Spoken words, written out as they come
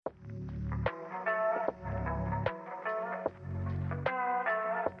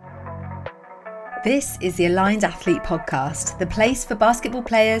This is the Aligned Athlete Podcast, the place for basketball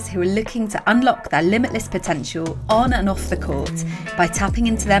players who are looking to unlock their limitless potential on and off the court by tapping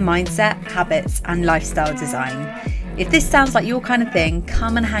into their mindset, habits, and lifestyle design. If this sounds like your kind of thing,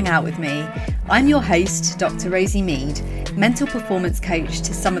 come and hang out with me. I'm your host, Dr. Rosie Mead, mental performance coach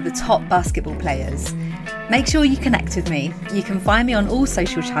to some of the top basketball players. Make sure you connect with me. You can find me on all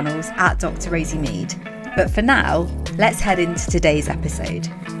social channels at Dr. Rosie Mead. But for now, let's head into today's episode.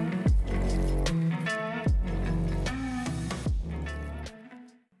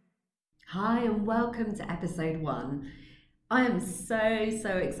 Hi and welcome to episode 1. I am so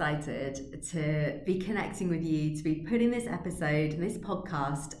excited to be connecting with you, to be putting this episode and this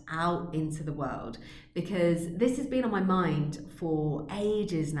podcast out into the world, because this has been on my mind for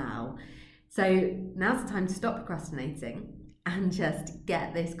ages now. So now's the time to stop procrastinating and just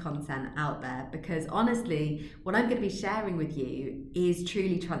get this content out there, because honestly, what I'm going to be sharing with you is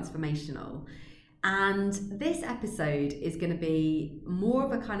truly transformational. And this episode is going to be more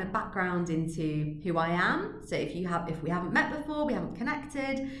of a kind of background into who I am. So if we haven't met before, we haven't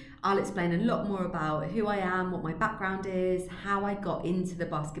connected, I'll explain a lot more about who I am, what my background is, how I got into the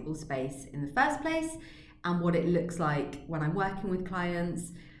basketball space in the first place, and what it looks like when I'm working with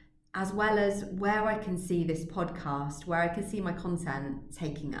clients, as well as where I can see this podcast, where I can see my content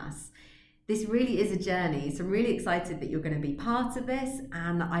taking us. This really is a journey, so I'm really excited that you're going to be part of this,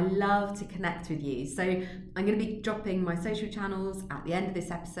 and I love to connect with you. So I'm going to be dropping my social channels at the end of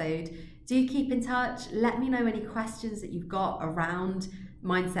this episode. Do keep in touch. Let me know any questions that you've got around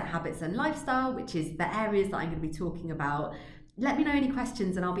mindset, habits, and lifestyle, which is the areas that I'm going to be talking about. Let me know any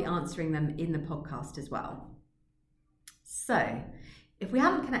questions and I'll be answering them in the podcast as well. So, if we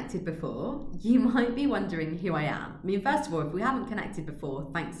haven't connected before, you might be wondering who I am. I mean, first of all, if we haven't connected before,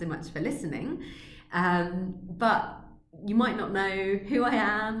 thanks so much for listening. But you might not know who I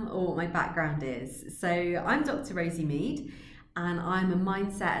am or what my background is. So I'm Dr. Rosie Mead, and I'm a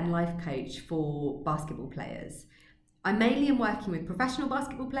mindset and life coach for basketball players. I mainly am working with professional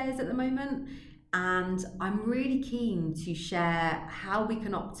basketball players at the moment, and I'm really keen to share how we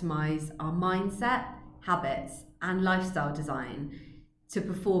can optimize our mindset, habits, and lifestyle design to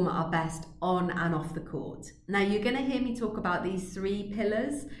perform at our best on and off the court. Now, you're going to hear me talk about these 3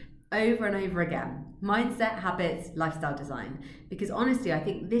 pillars over and over again: mindset, habits, lifestyle design, because honestly, I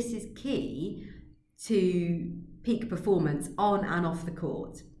think this is key to peak performance on and off the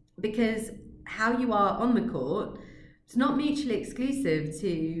court, because how you are on the court is not mutually exclusive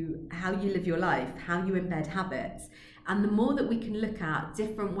to how you live your life, how you embed habits. And the more that we can look at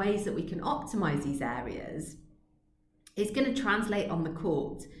different ways that we can optimize these areas, it's going to translate on the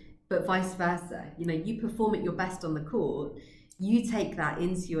court, but vice versa. You know, you perform at your best on the court, you take that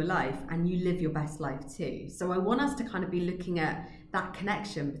into your life and you live your best life too. So I want us to kind of be looking at that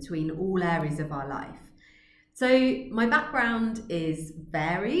connection between all areas of our life. So my background is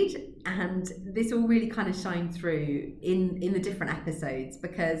varied, and this will really kind of shine through in the different episodes,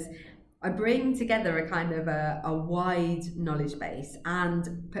 because I bring together a kind of a wide knowledge base,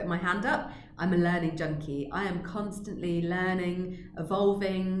 and put my hand up, I'm a learning junkie. I am constantly learning,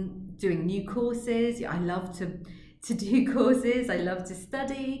 evolving, doing new courses. I love to do courses. I love to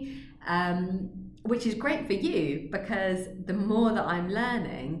study, which is great for you, because the more that I'm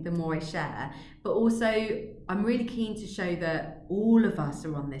learning, the more I share. But also, I'm really keen to show that all of us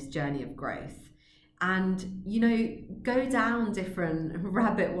are on this journey of growth. And, you know, go down different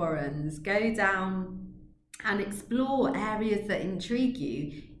rabbit warrens, go down and explore areas that intrigue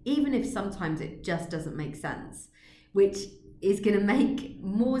you, even if sometimes it just doesn't make sense, which is going to make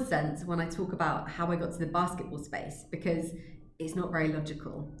more sense when I talk about how I got to the basketball space, because it's not very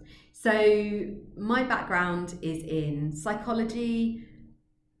logical. So my background is in psychology,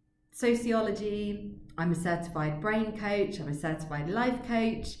 sociology. I'm a certified brain coach. I'm a certified life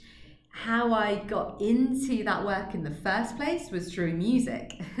coach. How I got into that work in the first place was through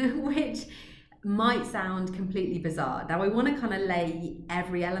music, which might sound completely bizarre. Now, I want to kind of lay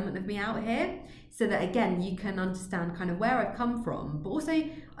every element of me out here so that, again, you can understand kind of where I've come from, but also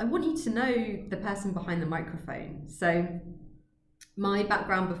I want you to know the person behind the microphone. So my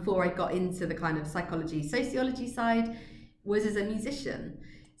background before I got into the kind of psychology, sociology side was as a musician.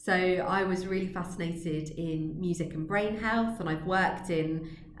 So I was really fascinated in music and brain health, and I've worked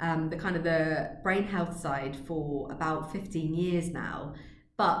in the brain health side for about 15 years now,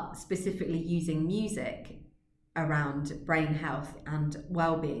 but specifically using music around brain health and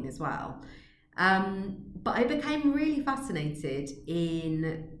well-being as well. But I became really fascinated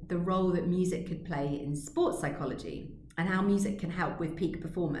in the role that music could play in sports psychology and how music can help with peak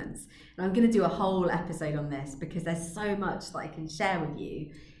performance. And I'm going to do a whole episode on this because there's so much that I can share with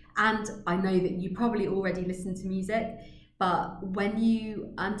you. And I know that you probably already listen to music, but when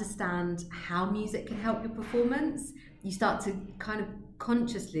you understand how music can help your performance, you start to kind of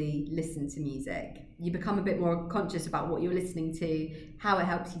consciously listen to music. You become a bit more conscious about what you're listening to, how it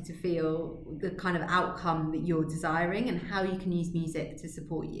helps you to feel, the kind of outcome that you're desiring, and how you can use music to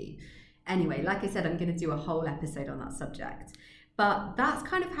support you. Anyway, like I said, I'm going to do a whole episode on that subject. But that's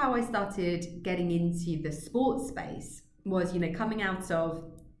kind of how I started getting into the sports space, was, coming out of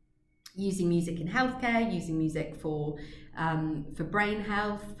using music in healthcare, using music for brain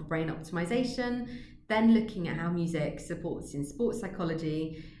health, for brain optimization, then looking at how music supports in sports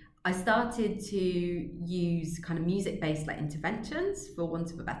psychology. I started to use kind of music-based like interventions, for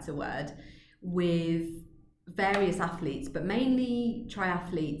want of a better word, with various athletes, but mainly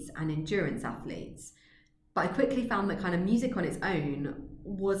triathletes and endurance athletes. But I quickly found that kind of music on its own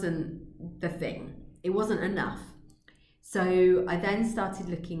wasn't the thing. It wasn't enough. So I then started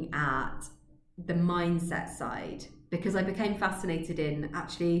looking at the mindset side, because I became fascinated in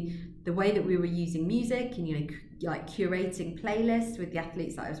actually the way that we were using music and, like curating playlists with the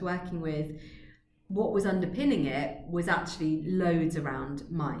athletes that I was working with. What was underpinning it was actually loads around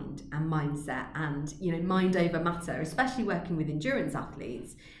mind and mindset and, mind over matter, especially working with endurance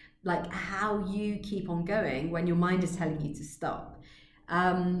athletes, like how you keep on going when your mind is telling you to stop.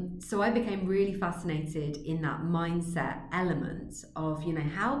 So I became really fascinated in that mindset element of,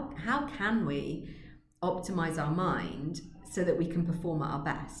 how can we optimize our mind so that we can perform at our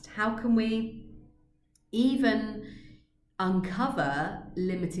best? How can we even uncover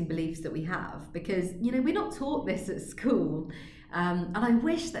limiting beliefs that we have? Because, we're not taught this at school. And I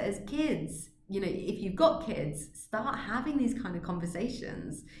wish that as kids, if you've got kids, start having these kind of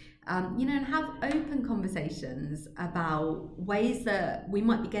conversations. And have open conversations about ways that we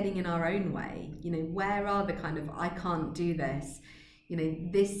might be getting in our own way. Where are the kind of, I can't do this,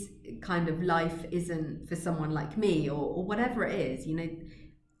 this kind of life isn't for someone like me, or whatever it is,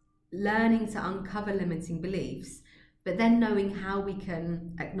 learning to uncover limiting beliefs, but then knowing how we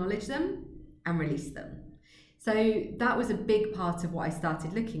can acknowledge them and release them. So that was a big part of what I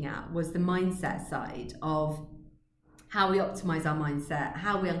started looking at, was the mindset side of how we optimize our mindset,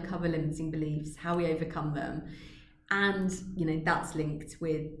 how we uncover limiting beliefs, how we overcome them. And, that's linked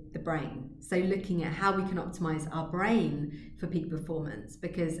with the brain. So looking at how we can optimize our brain for peak performance,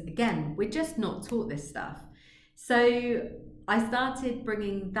 because again, we're just not taught this stuff. So I started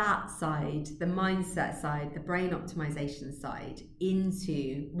bringing that side, the mindset side, the brain optimization side,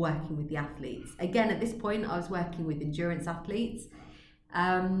 into working with the athletes. Again, at this point, I was working with endurance athletes.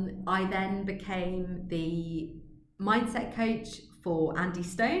 I then became the mindset coach for Andy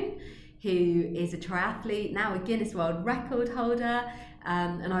Stone, who is a triathlete, now a Guinness World Record holder,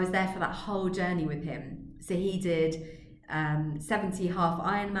 and I was there for that whole journey with him. So he did 70 half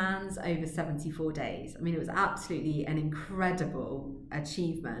Ironmans over 74 days. I mean, it was absolutely an incredible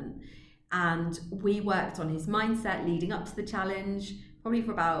achievement. And we worked on his mindset leading up to the challenge, probably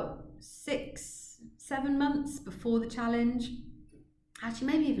for about 6-7 months before the challenge. Actually,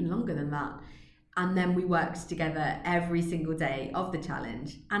 maybe even longer than that. And then we worked together every single day of the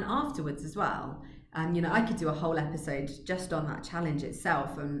challenge and afterwards as well. And, I could do a whole episode just on that challenge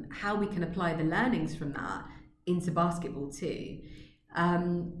itself and how we can apply the learnings from that into basketball too.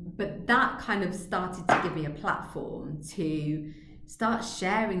 But that kind of started to give me a platform to start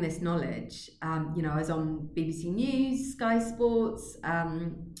sharing this knowledge. I was on BBC News, Sky Sports.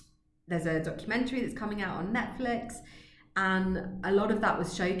 There's a documentary that's coming out on Netflix. And a lot of that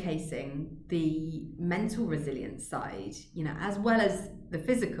was showcasing the mental resilience side, as well as the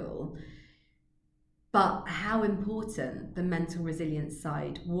physical, but how important the mental resilience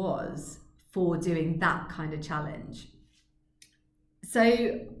side was for doing that kind of challenge.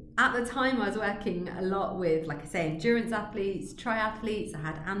 So at the time I was working a lot with, like I say, endurance athletes, triathletes. I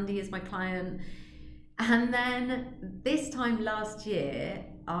had Andy as my client. And then this time last year,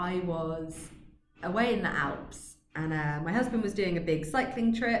 I was away in the Alps. And my husband was doing a big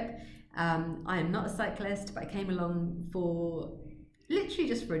cycling trip. I am not a cyclist, but I came along for literally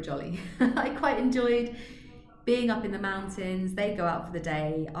just for a jolly. I quite enjoyed being up in the mountains. They'd go out for the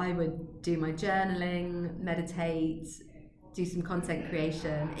day. I would do my journaling, meditate, do some content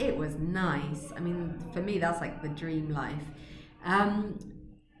creation. It was nice. I mean, for me, that's like the dream life.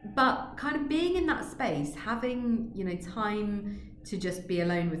 But kind of being in that space, having, time to just be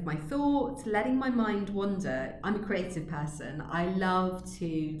alone with my thoughts, letting my mind wander. I'm a creative person. I love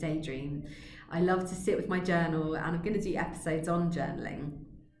to daydream. I love to sit with my journal, and I'm going to do episodes on journaling.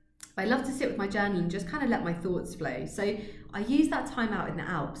 I love to sit with my journal and just kind of let my thoughts flow. So I use that time out in the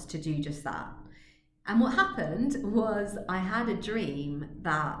Alps to do just that. And what happened was I had a dream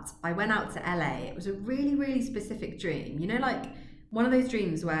that I went out to LA. It was a really, really specific dream. You know, like one of those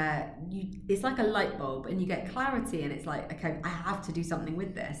dreams where it's like a light bulb and you get clarity and it's like, okay, I have to do something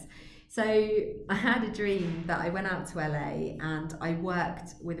with this. So I had a dream that I went out to LA and I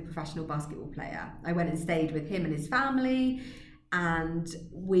worked with a professional basketball player. I went and stayed with him and his family, and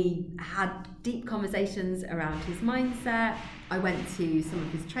we had deep conversations around his mindset. I went to some of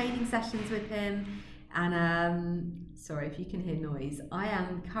his training sessions with him. And sorry if you can hear noise, I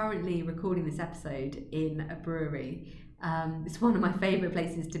am currently recording this episode in a brewery. It's one of my favourite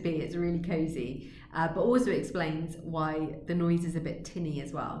places to be. It's really cosy, but also explains why the noise is a bit tinny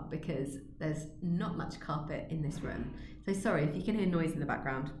as well, because there's not much carpet in this room. So sorry if you can hear noise in the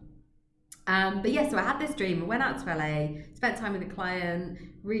background. But yeah, so I had this dream. I went out to LA, spent time with a client,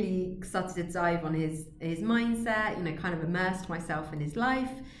 really started to dive on his mindset, you know, kind of immersed myself in his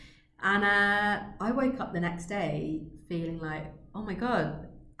life. And I woke up the next day feeling like, oh my God,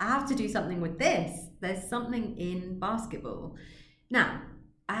 I have to do something with this. There's something in basketball. Now,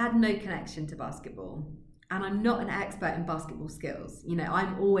 I had no connection to basketball, and I'm not an expert in basketball skills. You know,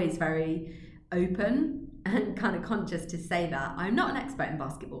 I'm always very open and kind of conscious to say that. I'm not an expert in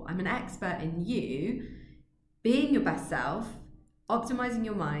basketball. I'm an expert in you being your best self, optimizing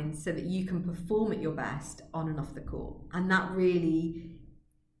your mind so that you can perform at your best on and off the court. And that really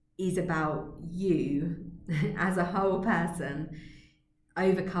is about you as a whole person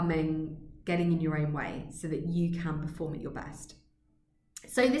overcoming getting in your own way so that you can perform at your best.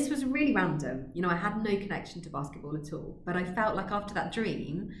 So this was really random. You know, I had no connection to basketball at all, but I felt like after that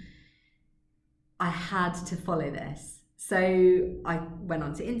dream, I had to follow this. So I went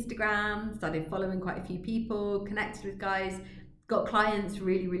onto Instagram, started following quite a few people, connected with guys, got clients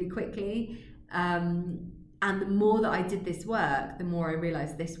really, really quickly. And the more that I did this work, the more I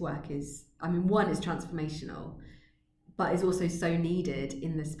realized this work is, I mean, one, is transformational, but is also so needed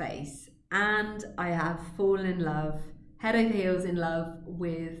in the space. And I have fallen in love, head over heels in love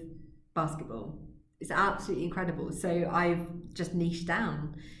with basketball. It's absolutely incredible. So I've just niched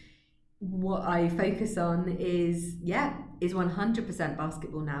down. What I focus on is 100%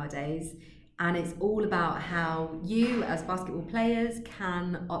 basketball nowadays. And it's all about how you as basketball players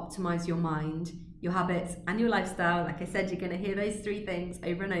can optimize your mind, your habits and your lifestyle. Like I said, you're going to hear those three things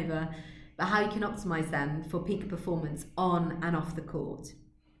over and over, but how you can optimize them for peak performance on and off the court.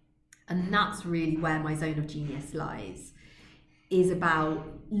 And that's really where my zone of genius lies, is about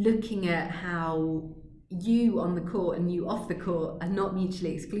looking at how you on the court and you off the court are not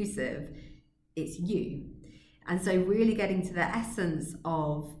mutually exclusive. It's you. And so really getting to the essence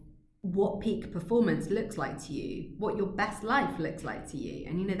of what peak performance looks like to you, what your best life looks like to you.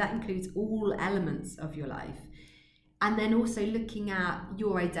 And, you know, that includes all elements of your life. And then also looking at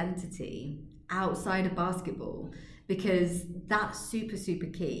your identity outside of basketball, because that's super, super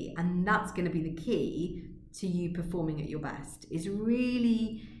key. And that's going to be the key to you performing at your best, is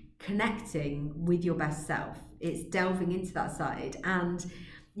really connecting with your best self. It's delving into that side. And,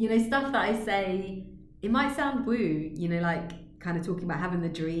 you know, stuff that I say, it might sound woo, you know, like kind of talking about having the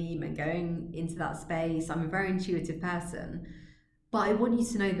dream and going into that space. I'm a very intuitive person, but I want you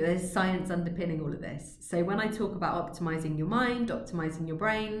to know that there's science underpinning all of this. So when I talk about optimizing your mind, optimizing your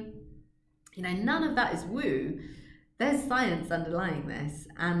brain, you know, none of that is woo. There's science underlying this,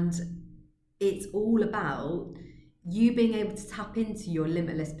 and it's all about you being able to tap into your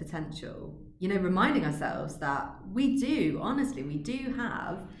limitless potential. You know, reminding ourselves that we do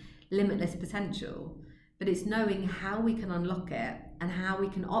have limitless potential. But it's knowing how we can unlock it and how we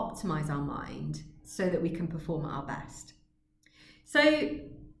can optimize our mind so that we can perform at our best. So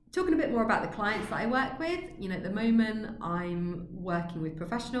talking a bit more about the clients that I work with, you know, at the moment I'm working with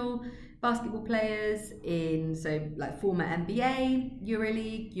professional basketball players in, so like former NBA,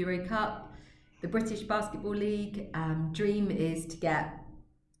 EuroLeague, Euro Cup, the British Basketball League. Dream is to get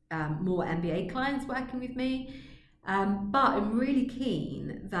more NBA clients working with me. But I'm really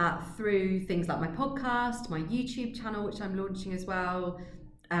keen that through things like my podcast, my YouTube channel, which I'm launching as well,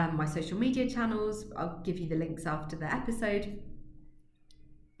 my social media channels, I'll give you the links after the episode.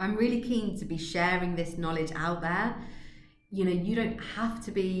 I'm really keen to be sharing this knowledge out there. You know, you don't have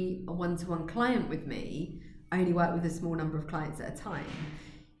to be a one-to-one client with me. I only work with a small number of clients at a time.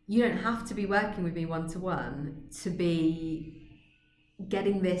 You don't have to be working with me one-to-one to be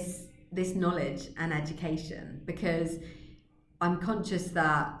getting this knowledge and education, because I'm conscious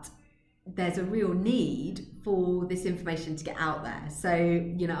that there's a real need for this information to get out there. So,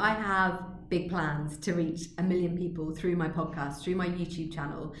 you know, I have big plans to reach 1 million people through my podcast, through my YouTube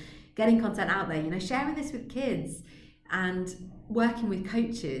channel, getting content out there, you know, sharing this with kids and working with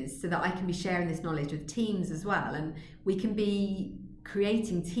coaches so that I can be sharing this knowledge with teams as well, and we can be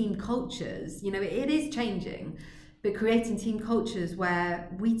creating team cultures. You know, it is changing, but creating team cultures where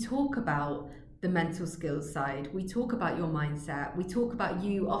we talk about the mental skills side, we talk about your mindset, we talk about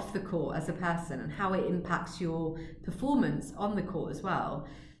you off the court as a person and how it impacts your performance on the court as well.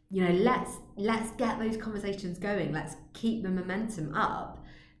 You know, let's get those conversations going. Let's keep the momentum up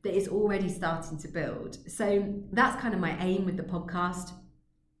that is already starting to build. So that's kind of my aim with the podcast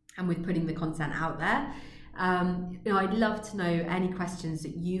and with putting the content out there. You know, I'd love to know any questions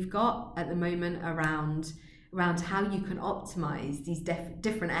that you've got at the moment around how you can optimize these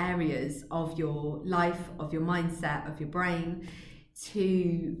different areas of your life, of your mindset, of your brain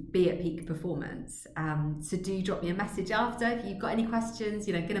to be at peak performance. So do drop me a message after if you've got any questions.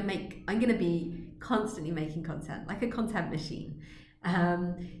 You know, I'm gonna be constantly making content, like a content machine.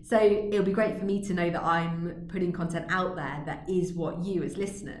 So it'll be great for me to know that I'm putting content out there that is what you as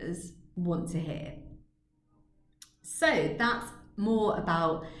listeners want to hear. So that's more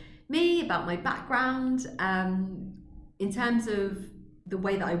about me, about my background. In terms of the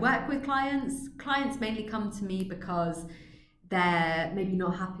way that I work with clients mainly come to me because they're maybe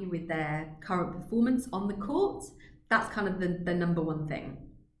not happy with their current performance on the court. That's kind of the number one thing.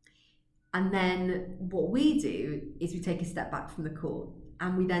 And then what we do is we take a step back from the court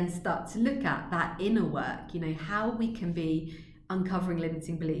and we then start to look at that inner work, you know, how we can be uncovering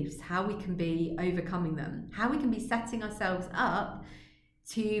limiting beliefs, how we can be overcoming them, how we can be setting ourselves up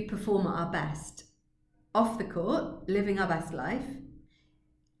to perform at our best off the court, living our best life,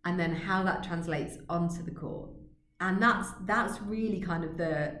 and then how that translates onto the court. And that's really kind of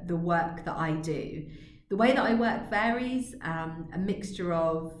the work that I do. The way that I work varies, a mixture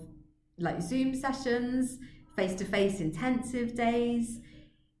of like Zoom sessions, face-to-face intensive days,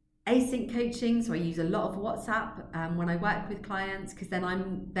 async coaching, so I use a lot of WhatsApp when I work with clients, because then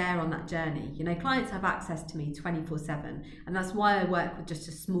I'm there on that journey. You know, clients have access to me 24/7, and that's why I work with just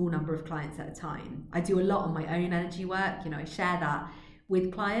a small number of clients at a time. I do a lot on my own energy work. You know, I share that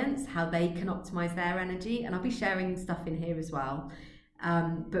with clients, how they can optimize their energy, and I'll be sharing stuff in here as well.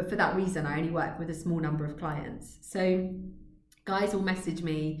 But for that reason, I only work with a small number of clients. So guys will message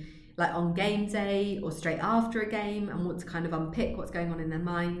me like on game day or straight after a game and want to kind of unpick what's going on in their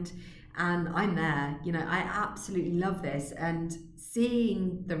mind, and I'm there. You know, I absolutely love this, and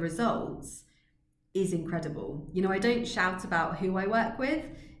seeing the results is incredible. You know, I don't shout about who I work with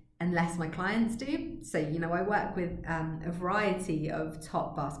unless my clients do. So, you know, I work with a variety of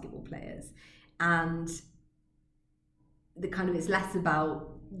top basketball players, and the kind of, it's less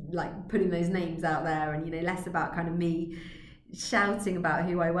about like putting those names out there, and, you know, less about kind of me shouting about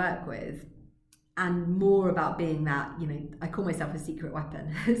who I work with, and more about being that, you know, I call myself a secret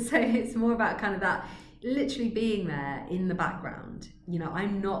weapon. So it's more about kind of that literally being there in the background. You know,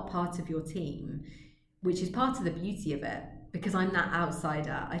 I'm not part of your team, which is part of the beauty of it, because I'm that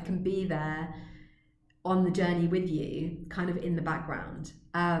outsider. I can be there on the journey with you, kind of in the background.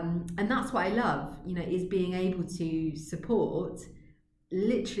 And that's what I love, you know, is being able to support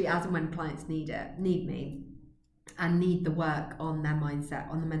literally as and when clients need me, and need the work on their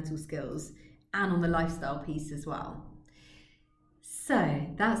mindset, on the mental skills, and on the lifestyle piece as well. So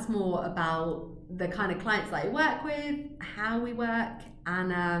that's more about the kind of clients that I work with, how we work,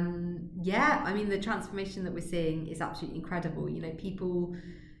 and yeah, I mean, the transformation that we're seeing is absolutely incredible. You know, people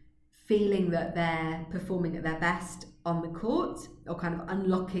feeling that they're performing at their best on the court, or kind of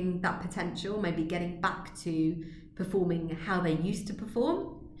unlocking that potential, maybe getting back to performing how they used to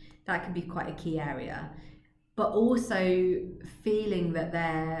perform. That can be quite a key area. But also feeling that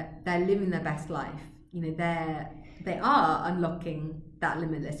they're living their best life. You know, they are unlocking that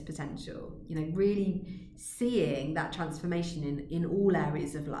limitless potential. You know, really seeing that transformation in all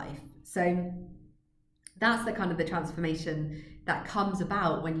areas of life. So that's the kind of the transformation that comes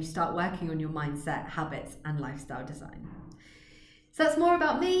about when you start working on your mindset, habits, and lifestyle design. So that's more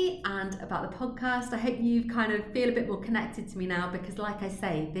about me and about the podcast. I hope you kind of feel a bit more connected to me now, because like I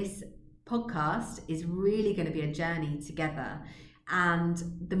say, this podcast is really going to be a journey together. And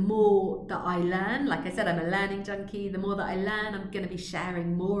the more that I learn, like I said, I'm a learning junkie. The more that I learn, I'm going to be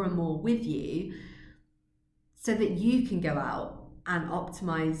sharing more and more with you, so that you can go out and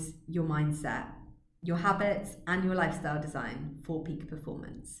optimize your mindset, your habits, and your lifestyle design for peak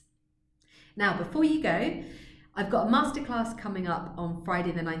performance. Now, before you go, I've got a masterclass coming up on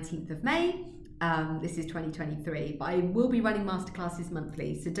Friday the 19th of May. This is 2023, but I will be running masterclasses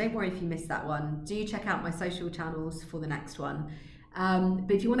monthly, so don't worry if you missed that one. Do check out my social channels for the next one.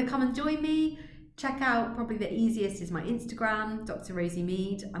 But if you want to come and join me, check out, probably the easiest is my Instagram, Dr. Rosie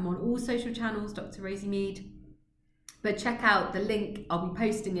Mead. I'm on all social channels, Dr. Rosie Mead. But check out the link. I'll be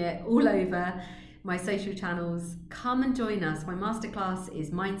posting it all over my social channels. Come and join us. My masterclass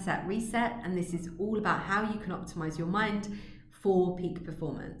is Mindset Reset, and this is all about how you can optimize your mind for peak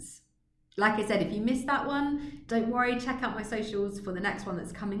performance. Like I said, if you missed that one, don't worry, check out my socials for the next one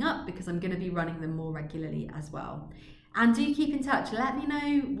that's coming up, because I'm going to be running them more regularly as well. And do keep in touch. Let me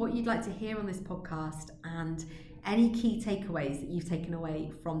know what you'd like to hear on this podcast and any key takeaways that you've taken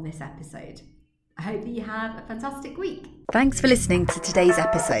away from this episode. I hope that you have a fantastic week. Thanks for listening to today's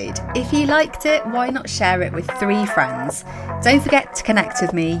episode. If you liked it, why not share it with 3 friends? Don't forget to connect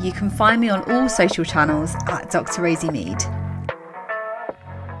with me. You can find me on all social channels at Dr. Rosie Mead.